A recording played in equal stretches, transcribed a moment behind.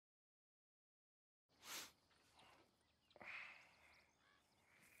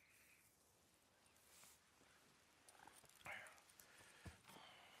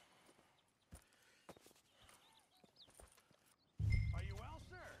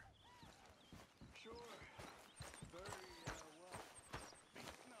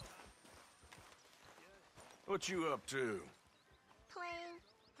What you up to? Playing,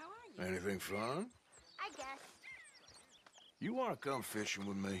 How are you? Anything fun? I guess. You want to come fishing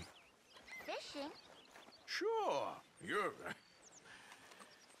with me? Fishing? Sure. You're...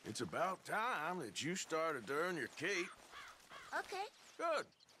 It's about time that you started to earn your keep. Okay, Good.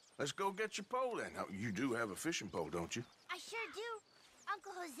 Let's go get your pole then. Now, you do have a fishing pole, don't you? I sure do.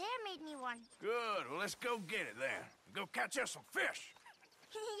 Uncle Jose made me one. Good. Well, let's go get it then. Go catch us some fish.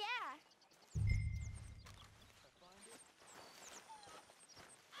 Yeah.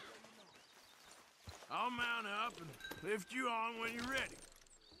 I'll mount up and lift you on when you're ready.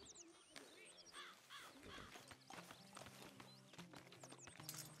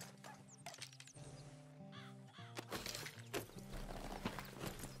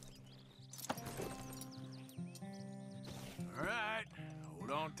 All right.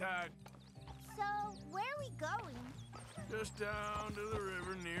 Hold on tight. So, where are we going? Just down to the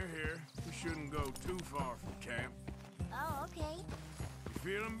river near here. We shouldn't go too far from camp. Oh, okay. You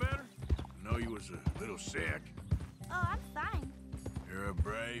feeling better? I know you was a little sick. Oh, I'm fine. You're a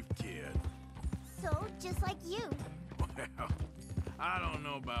brave kid. So, just like you. Well, I don't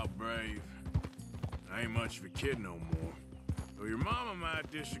know about brave. I ain't much of a kid no more. Though your mama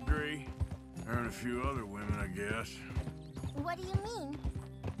might disagree. Her and a few other women, I guess. What do you mean?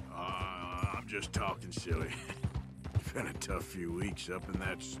 I'm just talking silly. It's been a tough few weeks up in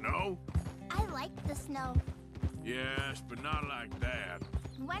that snow. I like the snow. Yes, but not like that.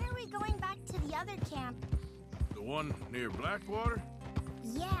 When are we going back to the other camp? The one near Blackwater?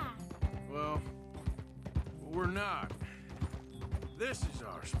 Yeah. Well, we're not. This is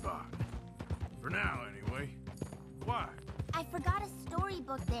our spot. For now, anyway. Why? I forgot a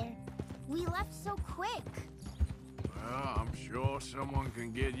storybook there. We left so quick. Well, I'm sure someone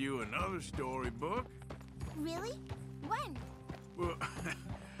can get you another storybook. Really? When? Well,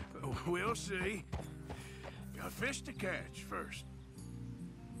 we'll see. Got fish to catch first.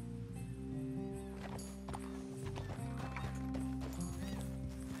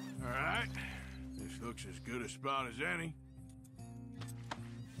 All right. This looks as good a spot as any.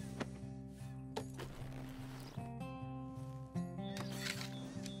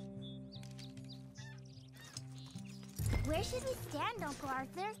 Where should we stand, Uncle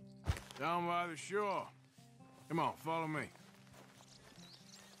Arthur? Down by the shore. Come on, follow me.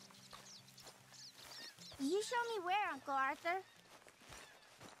 You show me where, Uncle Arthur.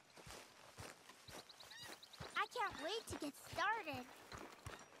 I can't wait to get started.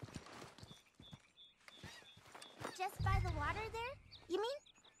 Just by the water there, you mean?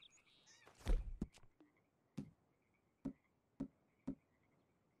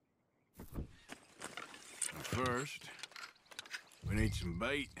 First, we need some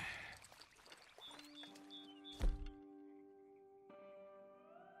bait.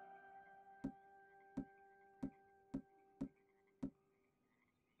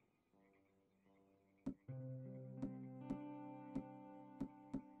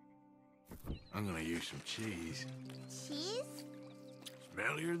 I'm gonna use some cheese. Cheese?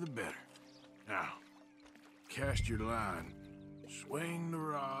 Smellier the better. Now, cast your line. Swing the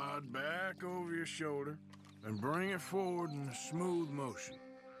rod back over your shoulder and bring it forward in a smooth motion.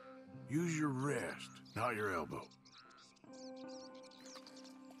 Use your wrist, not your elbow.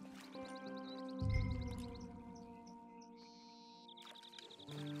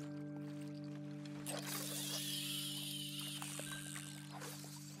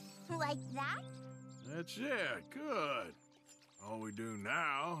 Like that? That's it. Good. All we do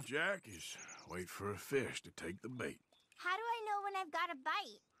now, Jack, is wait for a fish to take the bait. How do I know when I've got a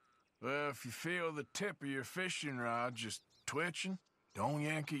bite? Well, if you feel the tip of your fishing rod just twitching, don't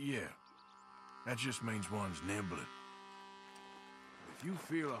yank it yet. That just means one's nibbling. If you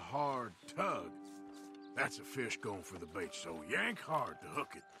feel a hard tug, that's a fish going for the bait, so yank hard to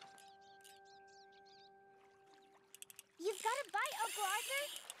hook it. You've got a bite, Uncle Arthur.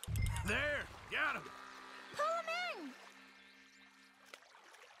 There! Got him! Pull him in!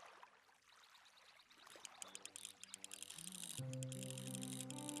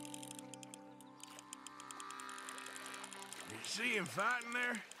 You see him fighting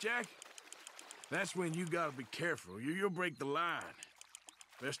there, Jack? That's when you gotta be careful. You'll break the line.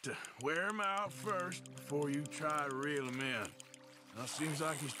 Best to wear him out first before you try to reel him in. Now, seems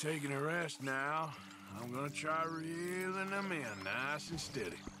like he's taking a rest now. I'm gonna try reeling him in nice and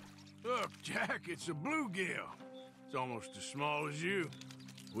steady. Look, Jack, it's a bluegill. It's almost as small as you.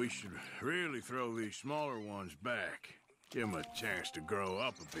 We should really throw these smaller ones back. Give them a chance to grow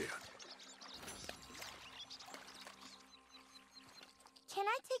up a bit. Can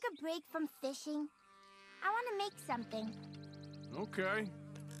I take a break from fishing? I want to make something. Okay.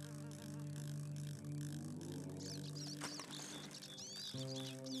 I'm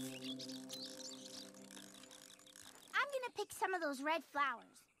gonna pick some of those red flowers.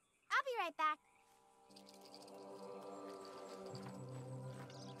 I'll be right back.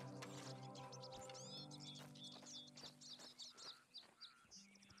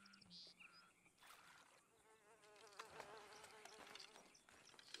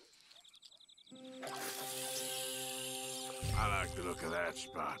 I like the look of that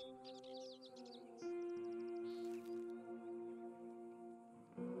spot.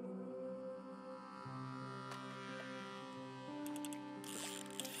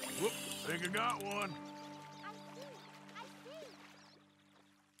 Whoop, think I got one. I see.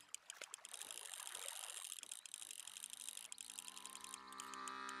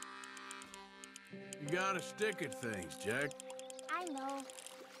 You gotta stick at things, Jack. I know.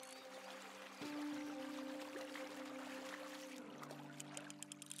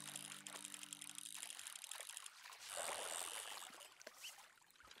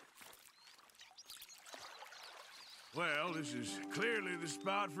 Well, this is clearly the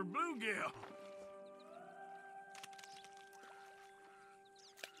spot for bluegill.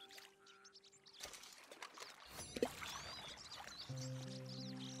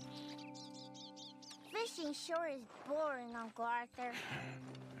 Fishing sure is boring, Uncle Arthur.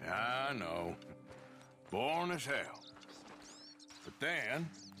 I know. Boring as hell. But then,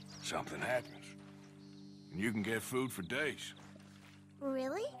 something happens. And you can get food for days.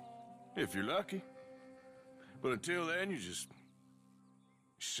 Really? If you're lucky. But until then, you just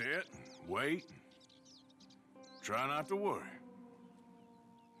sit and wait. And try not to worry.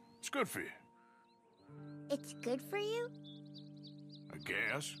 It's good for you, It's good for you? I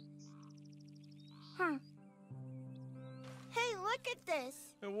guess. Huh. Hey, look at this.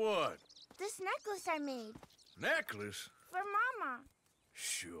 And what? This necklace I made. Necklace? For Mama.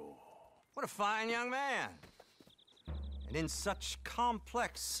 Sure. What a fine young man. And in such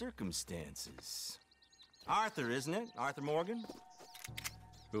complex circumstances. Arthur, isn't it? Arthur Morgan?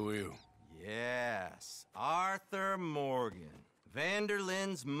 Who are you? Yes, Arthur Morgan.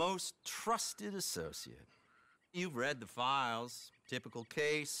 Vanderlyn's most trusted associate. You've read the files. Typical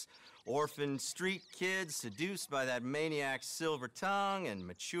case. Orphaned street kid seduced by that maniac's silver tongue and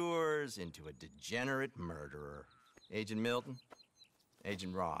matures into a degenerate murderer. Agent Milton?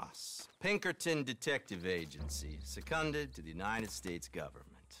 Agent Ross. Pinkerton Detective Agency, seconded to the United States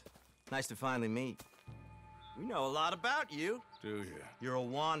government. Nice to finally meet. We know a lot about you. Do you? You're a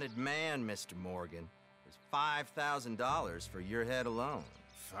wanted man, Mr. Morgan. There's $5,000 for your head alone.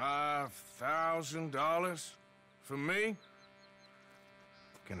 $5,000? For me?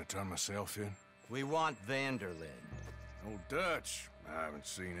 Can I turn myself in? We want Vanderlyn. Old Dutch. I haven't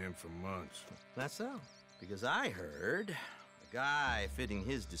seen him for months. That's so. Because I heard a guy fitting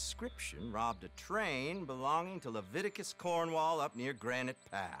his description robbed a train belonging to Leviticus Cornwall up near Granite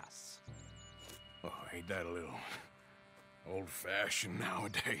Pass. Oh, ain't that a little old-fashioned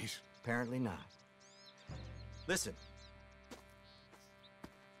nowadays? Apparently not. Listen.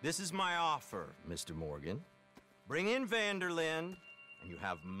 This is my offer, Mr. Morgan. Bring in Vanderlyn, and you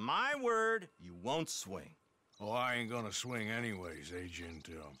have my word you won't swing. Oh, I ain't gonna swing anyways, Agent,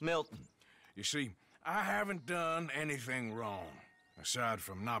 Milton. You see, I haven't done anything wrong, aside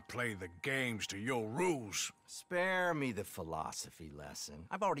from not play the games to your rules. Spare me the philosophy lesson.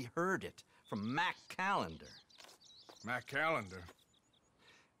 I've already heard it from Mac Callender. Mac Callender?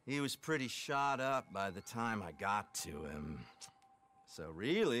 He was pretty shot up by the time I got to him. So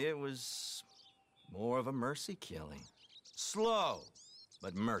really, it was more of a mercy killing. Slow,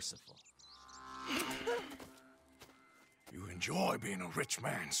 but merciful. You enjoy being a rich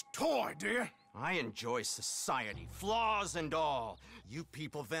man's toy, do you? I enjoy society, flaws and all. You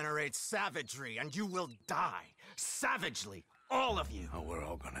people venerate savagery, and you will die. Savagely, all of you. Oh, we're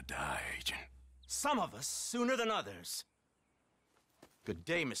all gonna die, Agent. Some of us sooner than others. Good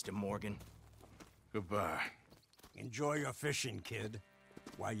day, Mr. Morgan. Goodbye. Enjoy your fishing, kid,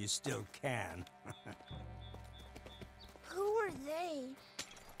 while you still can. Who are they?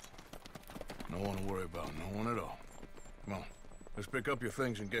 No one to worry about, no one at all. Come on, let's pick up your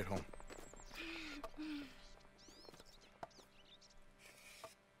things and get home.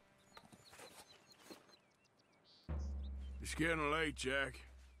 It's getting late, Jack.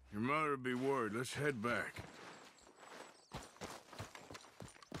 Your mother'll be worried. Let's head back.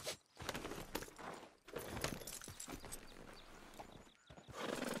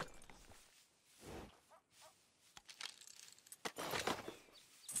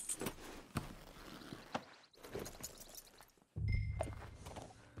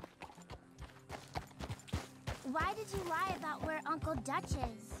 Why did you lie about where Uncle Dutch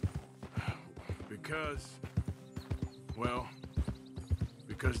is? Because, well,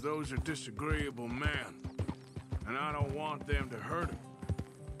 because those are disagreeable men, and I don't want them to hurt him.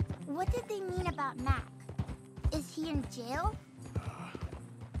 What did they mean about Mac? Is he in jail?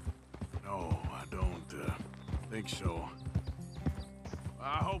 No, I don't think so.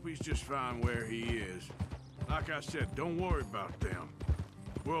 I hope he's just fine where he is. Like I said, don't worry about them.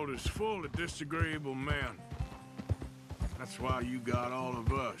 The world is full of disagreeable men. That's why you got all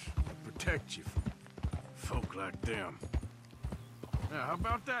of us to protect you from folk like them. Now, how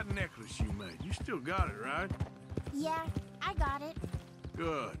about that necklace you made? You still got it, right? Yeah, I got it.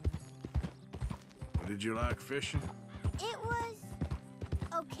 Good. Did you like fishing? It was...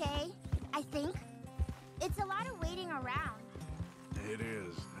 okay, I think. It's a lot of waiting around. It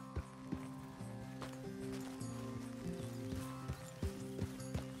is.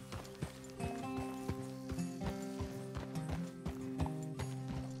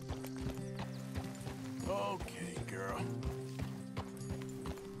 Okay, girl.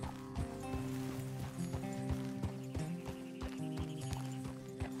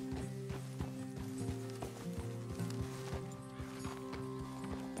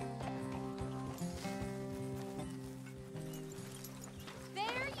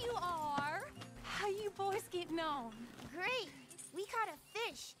 There you are. How you boys getting on? Great! We caught a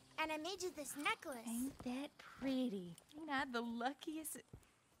fish, and I made you this necklace. Ain't that pretty? Ain't I the luckiest?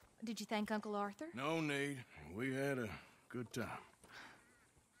 Did you thank Uncle Arthur? No need. We had a good time.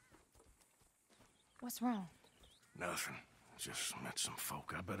 What's wrong? Nothing. Just met some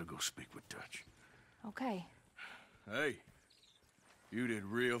folk. I better go speak with Dutch. Okay. Hey, you did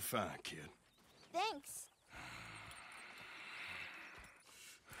real fine, kid. Thanks.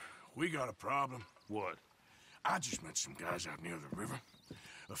 We got a problem. What? I just met some guys out near the river.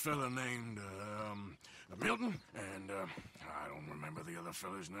 A fella named, Milton, and, I don't remember the other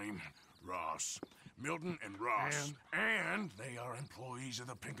fella's name. Ross. Milton and Ross. And they are employees of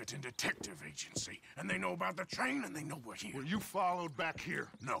the Pinkerton Detective Agency. And they know about the train, and they know we're here. Were you followed back here?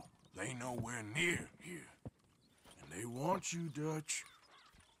 No, they know we're near here. And they want you, Dutch.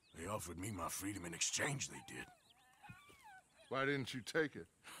 They offered me my freedom in exchange, they did. Why didn't you take it?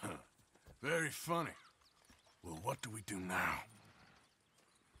 Very funny. Well, what do we do now?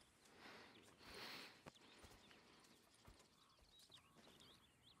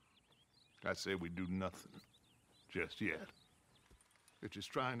 I say we do nothing. Just yet. They're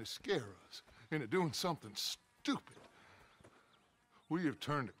just trying to scare us into doing something stupid. We have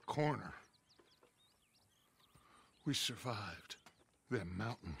turned a corner. We survived them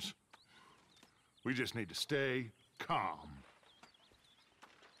mountains. We just need to stay calm.